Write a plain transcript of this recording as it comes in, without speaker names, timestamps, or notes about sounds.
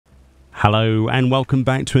Hello and welcome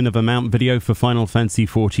back to another mount video for Final Fantasy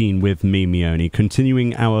XIV with me, Meoni,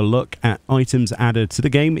 continuing our look at items added to the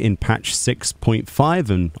game in patch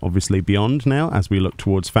 6.5 and obviously beyond now as we look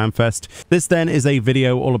towards FanFest. This then is a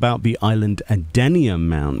video all about the Island Adenium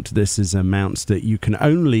mount. This is a mount that you can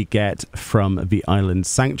only get from the Island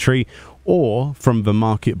Sanctuary or from the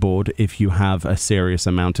market board if you have a serious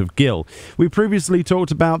amount of gil. We previously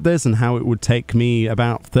talked about this and how it would take me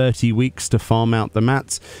about 30 weeks to farm out the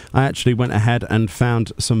mats. I actually went ahead and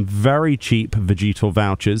found some very cheap Vegetal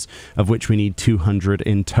Vouchers, of which we need 200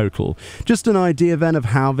 in total. Just an idea then of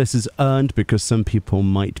how this is earned, because some people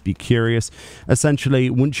might be curious.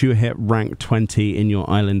 Essentially, once you hit rank 20 in your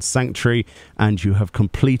Island Sanctuary and you have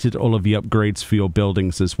completed all of the upgrades for your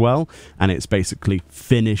buildings as well, and it's basically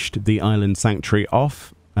finished the Island Sanctuary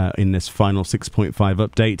off in this final 6.5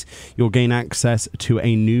 update, you'll gain access to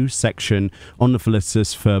a new section on the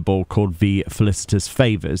Felicitous Furball called the Felicitous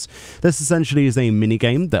Favors. This essentially is a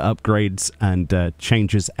minigame that upgrades and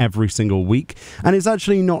changes every single week, and it's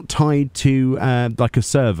actually not tied to like a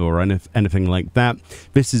server or anything like that.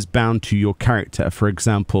 This is bound to your character. For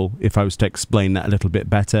example, if I was to explain that a little bit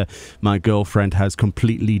better, my girlfriend has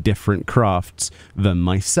completely different crafts than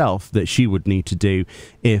myself that she would need to do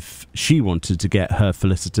if she wanted to get her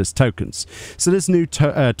Felicitous tokens. So this new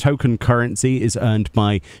token currency is earned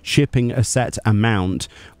by shipping a set amount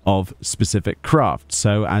of specific crafts.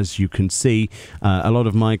 So as you can see, a lot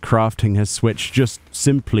of my crafting has switched just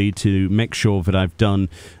simply to make sure that I've done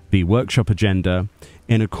the workshop agenda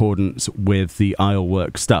in accordance with the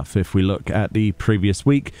Islework stuff. If we look at the previous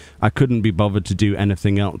week, I couldn't be bothered to do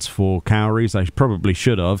anything else for cowries. I probably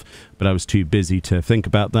should have, but I was too busy to think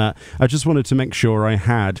about that. I just wanted to make sure I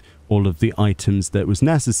had all of the items that was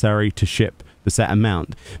necessary to ship the set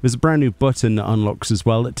amount. There's a brand new button that unlocks as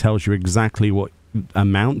well that tells you exactly what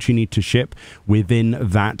amount you need to ship within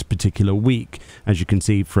that particular week, as you can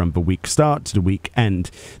see from the week start to the week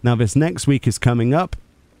end. Now this next week is coming up,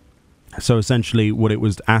 so essentially what it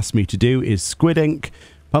was asked me to do is squid ink,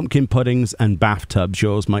 pumpkin puddings and bathtubs.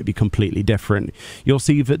 Yours might be completely different. You'll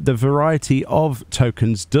see that the variety of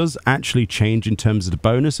tokens does actually change in terms of the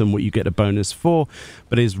bonus and what you get a bonus for,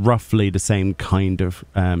 but is roughly the same kind of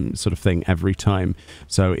sort of thing every time.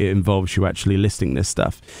 So it involves you actually listing this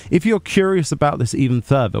stuff. If you're curious about this even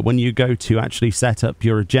further, when you go to actually set up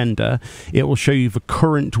your agenda, it will show you the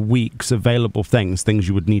current week's available things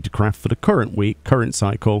you would need to craft for the current week, current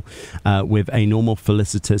cycle, with a normal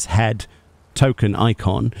Felicitous head token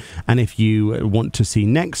icon. And if you want to see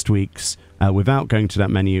next week's without going to that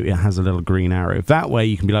menu, it has a little green arrow. That way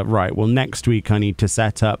you can be like, right, well next week I need to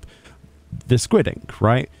set up the squid ink,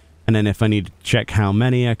 right? And then if I need to check how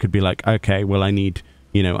many, I could be like, okay, well I need,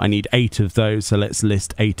 you know, I need 8 of those, so let's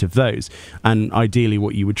list 8 of those. And ideally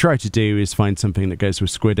what you would try to do is find something that goes with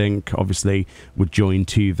squid ink, obviously would join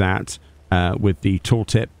to that with the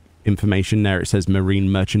tooltip information there. It says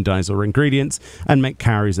marine merchandise or ingredients, and make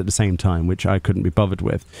carries at the same time, which I couldn't be bothered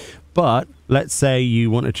with. But let's say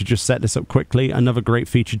you wanted to just set this up quickly. Another great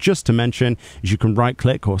feature just to mention is you can right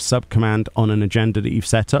click or sub command on an agenda that you've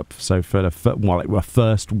set up, so for the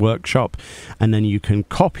first workshop, and then you can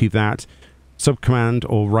copy that, sub-command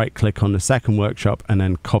or right-click on the second workshop and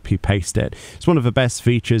then copy-paste it. It's one of the best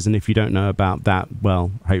features, and if you don't know about that,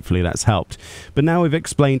 well, hopefully that's helped. But now we've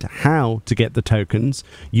explained how to get the tokens.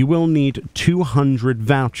 You will need 200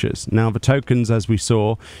 vouchers. Now the tokens, as we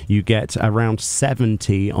saw, you get around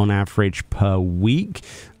 70 on average per week.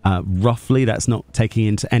 Roughly, that's not taking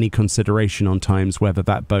into any consideration on times whether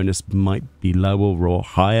that bonus might be lower or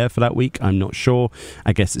higher for that week. I'm not sure.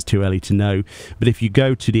 I guess it's too early to know. But if you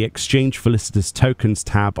go to the Exchange Felicitous Tokens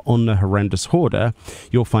tab on the Horrendous Hoarder,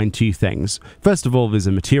 you'll find 2 things. First of all, there's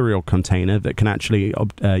a material container that can actually,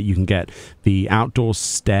 you can get the outdoor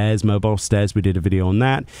stairs, mobile stairs. We did a video on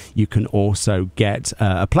that. You can also get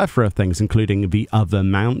a plethora of things, including the other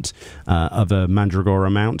mount, other Mandragora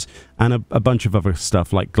mount, and a bunch of other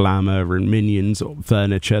stuff like glamour and minions or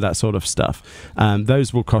furniture, that sort of stuff.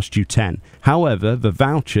 Those will cost you 10. However, the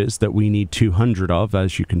vouchers that we need 200 of,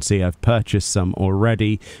 as you can see, I've purchased some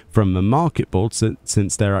already from the market board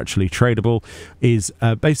since they're actually tradable, is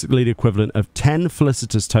basically the equivalent of 10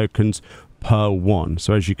 Felicitous tokens per one.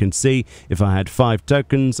 So as you can see, if I had 5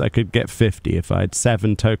 tokens, I could get 50. If I had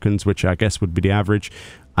 7 tokens, which I guess would be the average,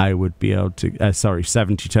 I would be able to,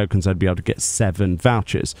 70 tokens, I'd be able to get 7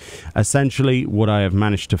 vouchers. Essentially, what I have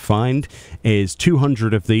managed to find is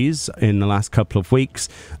 200 of these in the last couple of weeks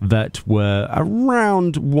that were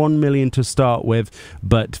around 1 million to start with,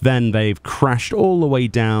 but then they've crashed all the way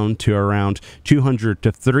down to around 200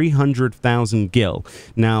 to 300,000 gil.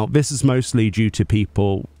 Now, this is mostly due to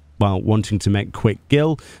people well, wanting to make quick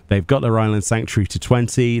gil. They've got their island sanctuary to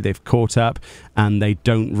 20, they've caught up, and they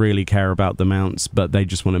don't really care about the mounts, but they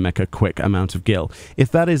just want to make a quick amount of gil.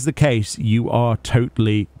 If that is the case, you are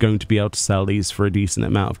totally going to be able to sell these for a decent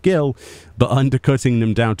amount of gil, but undercutting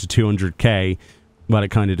them down to 200k, well,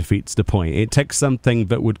 it kind of defeats the point. It takes something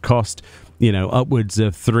that would cost, you know, upwards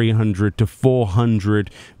of 300 to 400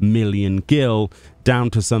 million gil down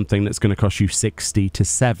to something that's going to cost you 60 to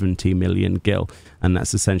 70 million gil, and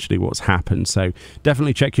that's essentially what's happened. So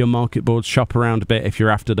definitely check your market boards, shop around a bit if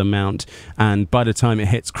you're after the mount, and by the time it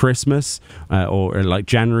hits Christmas or like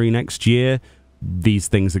January next year, these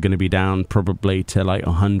things are going to be down probably to like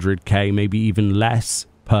 100k, maybe even less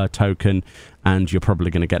per token, and you're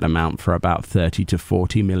probably going to get a mount for about 30 to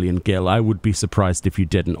 40 million gil. I would be surprised if you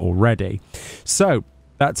didn't already. So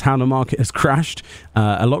that's how the market has crashed,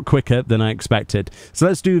 a lot quicker than I expected. So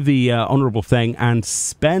let's do the honorable thing and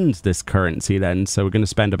spend this currency then. So we're going to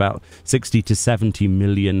spend about 60 to 70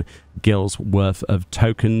 million gil's worth of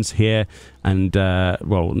tokens here, and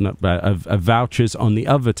of vouchers on the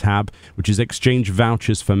other tab, which is exchange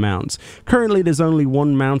vouchers for mounts. Currently there's only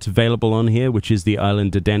one mount available on here, which is the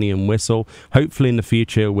Island Adenium whistle. Hopefully in the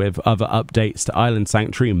future, with other updates to Island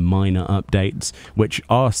Sanctuary, minor updates which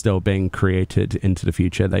are still being created into the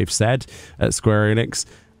future, they've said at Square Enix,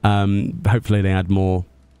 hopefully they add more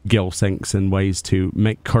gil sinks and ways to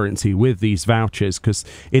make currency with these vouchers, because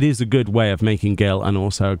it is a good way of making gil and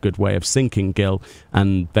also a good way of sinking gil,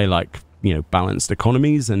 and they like, you know, balanced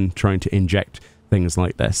economies and trying to inject things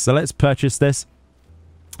like this. So let's purchase this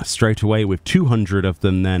straight away with 200 of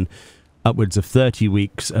them, then upwards of 30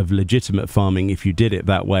 weeks of legitimate farming. If you did it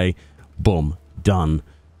that way, boom, done.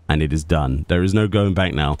 And it is done. There is no going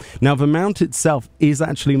back now. Now the mount itself is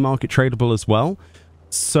actually market tradable as well.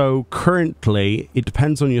 So currently, it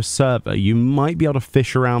depends on your server. You might be able to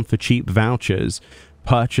fish around for cheap vouchers,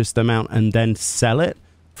 purchase the mount, and then sell it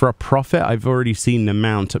for a profit. I've already seen the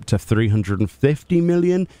mount up to 350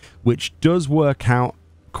 million, which does work out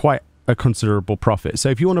quite a considerable profit. So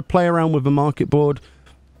if you want to play around with a market board,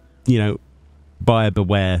 you know, buyer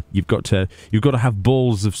beware. You've got to have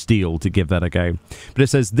balls of steel to give that a go. But it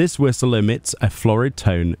says, this whistle emits a florid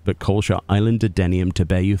tone that calls your island Adenium to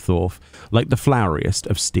bear you forth like the floweriest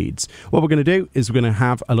of steeds. What we're going to do is we're going to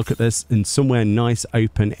have a look at this in somewhere nice,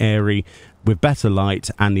 open, airy, with better light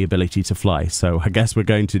and the ability to fly. So I guess we're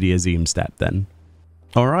going to the Azim step then.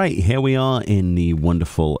 Alright, here we are in the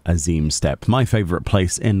wonderful Azim Steppe, my favourite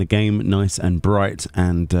place in the game, nice and bright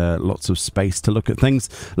and lots of space to look at things.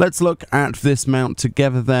 Let's look at this mount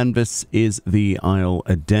together then. This is the Isle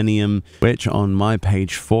Adenium, which on my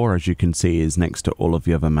page 4, as you can see, is next to all of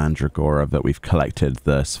the other Mandragora that we've collected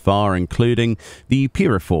thus far, including the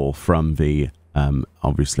Pirafall from the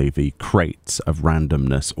obviously the crates of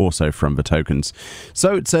randomness, also from the tokens.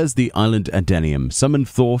 So it says the Island Adenium. Summon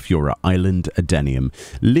forth your Island Adenium,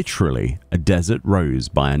 literally a desert rose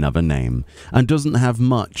by another name, and doesn't have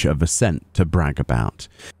much of a scent to brag about.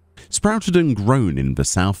 Sprouted and grown in the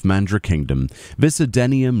South Mandra Kingdom, this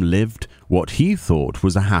Adenium lived what he thought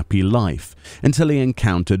was a happy life, until he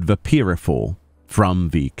encountered the Pirafall. From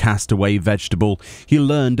the castaway vegetable, he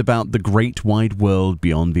learned about the great wide world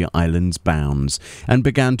beyond the island's bounds, and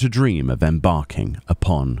began to dream of embarking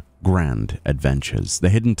upon grand adventures. The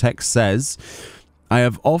hidden text says, I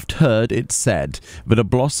have oft heard it said that a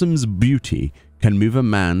blossom's beauty can move a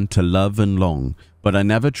man to love and long, but I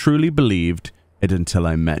never truly believed it until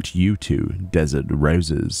I met you two desert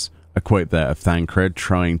roses. A quote there of Thancred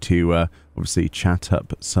trying to obviously chat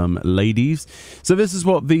up some ladies. So this is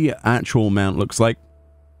what the actual mount looks like.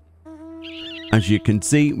 As you can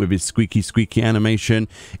see, with his squeaky animation,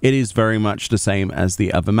 it is very much the same as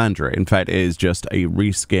the other Mandra. In fact, it is just a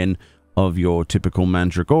reskin of your typical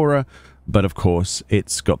Mandragora, but of course,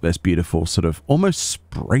 it's got this beautiful sort of almost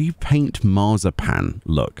spray paint marzipan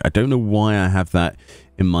look. I don't know why I have that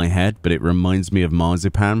in my head, but it reminds me of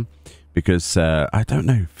marzipan. Because, I don't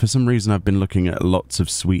know, for some reason I've been looking at lots of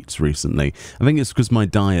sweets recently. I think it's because my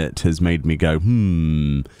diet has made me go,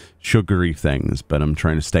 sugary things, but I'm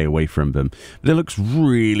trying to stay away from them. But it looks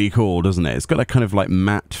really cool, doesn't it? It's got a kind of like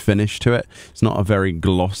matte finish to it. It's not a very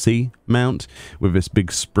glossy mount with this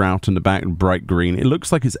big sprout in the back, bright green. It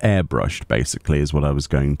looks like it's airbrushed, basically, is what I was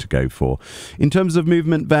going to go for. In terms of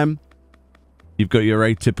movement, then, you've got your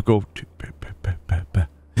atypical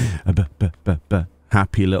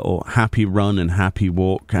happy run and happy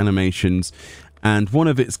walk animations, and one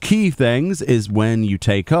of its key things is when you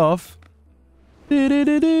take off,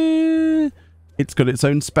 it's got its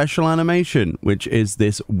own special animation, which is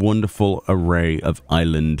this wonderful array of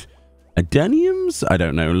island Adeniums? I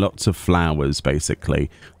don't know. Lots of flowers, basically,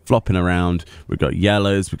 flopping around. We've got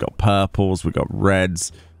yellows, we've got purples, we've got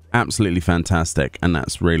reds. Absolutely fantastic. And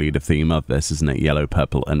that's really the theme of this, isn't it? Yellow,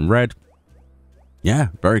 purple, and red. Yeah,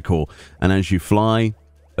 very cool. And as you fly,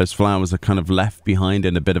 those flowers are kind of left behind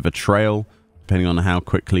in a bit of a trail, depending on how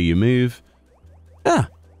quickly you move. Yeah,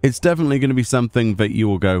 it's definitely going to be something that you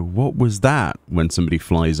will go, what was that? When somebody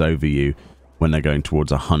flies over you when they're going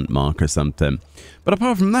towards a hunt mark or something. But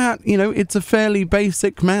apart from that, you know, it's a fairly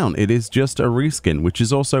basic mount. It is just a reskin, which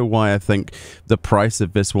is also why I think the price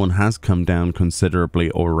of this one has come down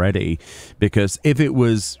considerably already. Because if it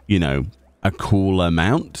was, you know, a cooler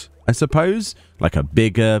mount, I suppose, like a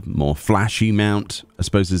bigger, more flashy mount, I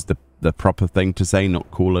suppose is the proper thing to say,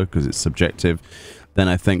 not cooler because it's subjective, then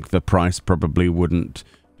I think the price probably wouldn't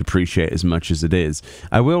depreciate as much as it is.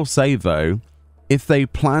 I will say, though, if they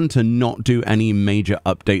plan to not do any major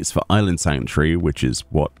updates for Island Sanctuary, which is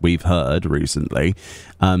what we've heard recently,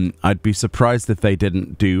 I'd be surprised if they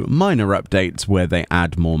didn't do minor updates where they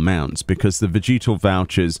add more mounts, because the Vegetal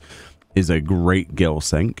Vouchers is a great gill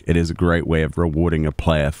sink. It is a great way of rewarding a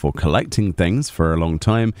player for collecting things for a long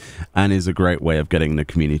time, and is a great way of getting the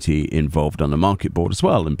community involved on the market board as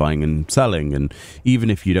well, and buying and selling. And even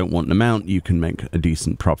if you don't want the mount, you can make a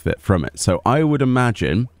decent profit from it. So I would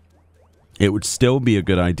imagine it would still be a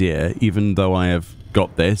good idea, even though I have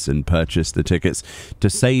got this and purchased the tickets, to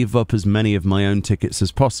save up as many of my own tickets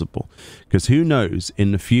as possible. Because who knows,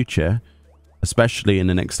 in the future, especially in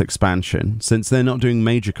the next expansion, since they're not doing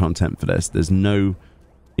major content for this, there's no,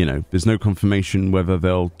 you know, there's no confirmation whether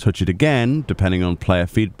they'll touch it again, depending on player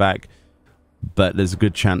feedback, but there's a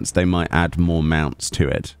good chance they might add more mounts to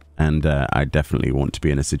it. And I definitely want to be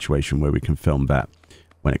in a situation where we can film that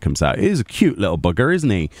when it comes out. It is a cute little bugger,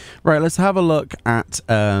 isn't he? Right, let's have a look at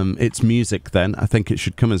its music then. I think it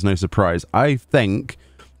should come as no surprise. I think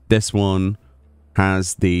this one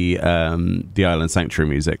has the Island Sanctuary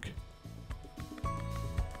music,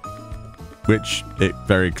 which it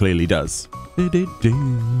very clearly does.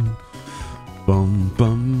 Bum,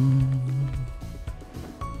 bum.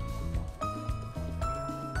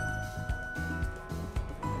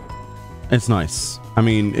 It's nice. I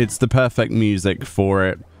mean, it's the perfect music for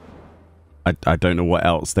it. I don't know what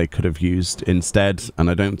else they could have used instead, and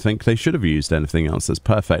I don't think they should have used anything else that's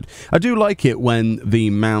perfect. I do like it when the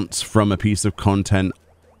mounts from a piece of content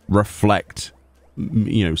reflect,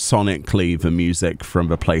 you know, sonically the music from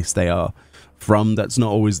the place they are from. That's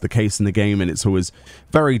not always the case in the game, and it's always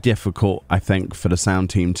very difficult, I think, for the sound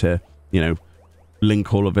team to, you know,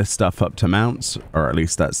 link all of this stuff up to mounts, or at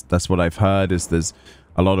least that's what I've heard, is there's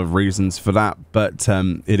a lot of reasons for that, but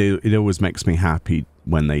it always makes me happy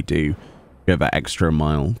when they do go that extra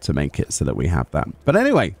mile to make it so that we have that. But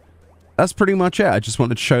anyway, that's pretty much it. I just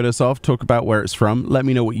wanted to show this off, talk about where it's from. Let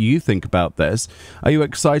me know what you think about this. Are you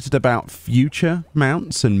excited about future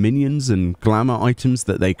mounts and minions and glamour items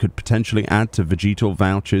that they could potentially add to Vegetal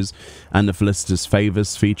Vouchers and the Felicitas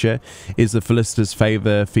Favors feature? Is the Felicitas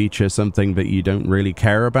Favor feature something that you don't really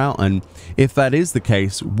care about? And if that is the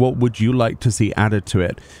case, what would you like to see added to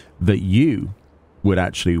it that you would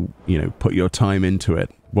actually, you know, put your time into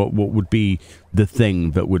it? What would be the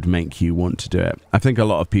thing that would make you want to do it? I think a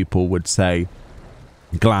lot of people would say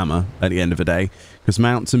glamour at the end of the day, because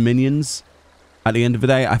mounts and minions, at the end of the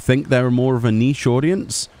day, I think they're more of a niche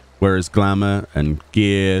audience, whereas glamour and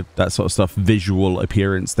gear, that sort of stuff, visual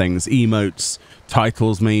appearance things, emotes,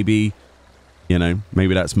 titles maybe, you know,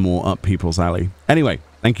 maybe that's more up people's alley. Anyway,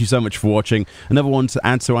 thank you so much for watching. Another one to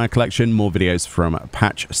add to our collection. More videos from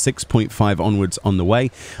patch 6.5 onwards on the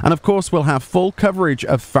way. And of course, we'll have full coverage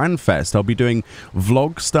of FanFest. I'll be doing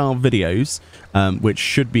vlog-style videos, which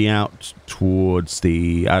should be out towards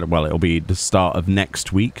the... well, it'll be the start of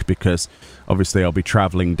next week, because obviously I'll be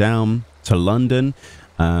traveling down to London.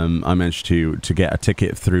 I managed to get a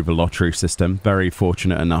ticket through the lottery system. Very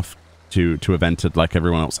fortunate enough to have entered like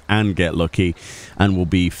everyone else and get lucky, and we'll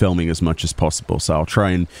be filming as much as possible. So I'll try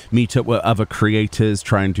and meet up with other creators,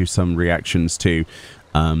 try and do some reactions to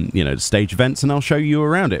you know, stage events, and I'll show you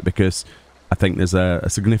around it, because I think there's a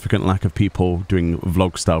significant lack of people doing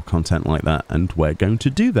vlog style content like that, and we're going to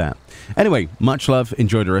do that. Anyway, much love,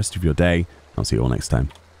 enjoy the rest of your day. I'll see you all next time.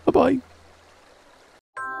 Bye bye.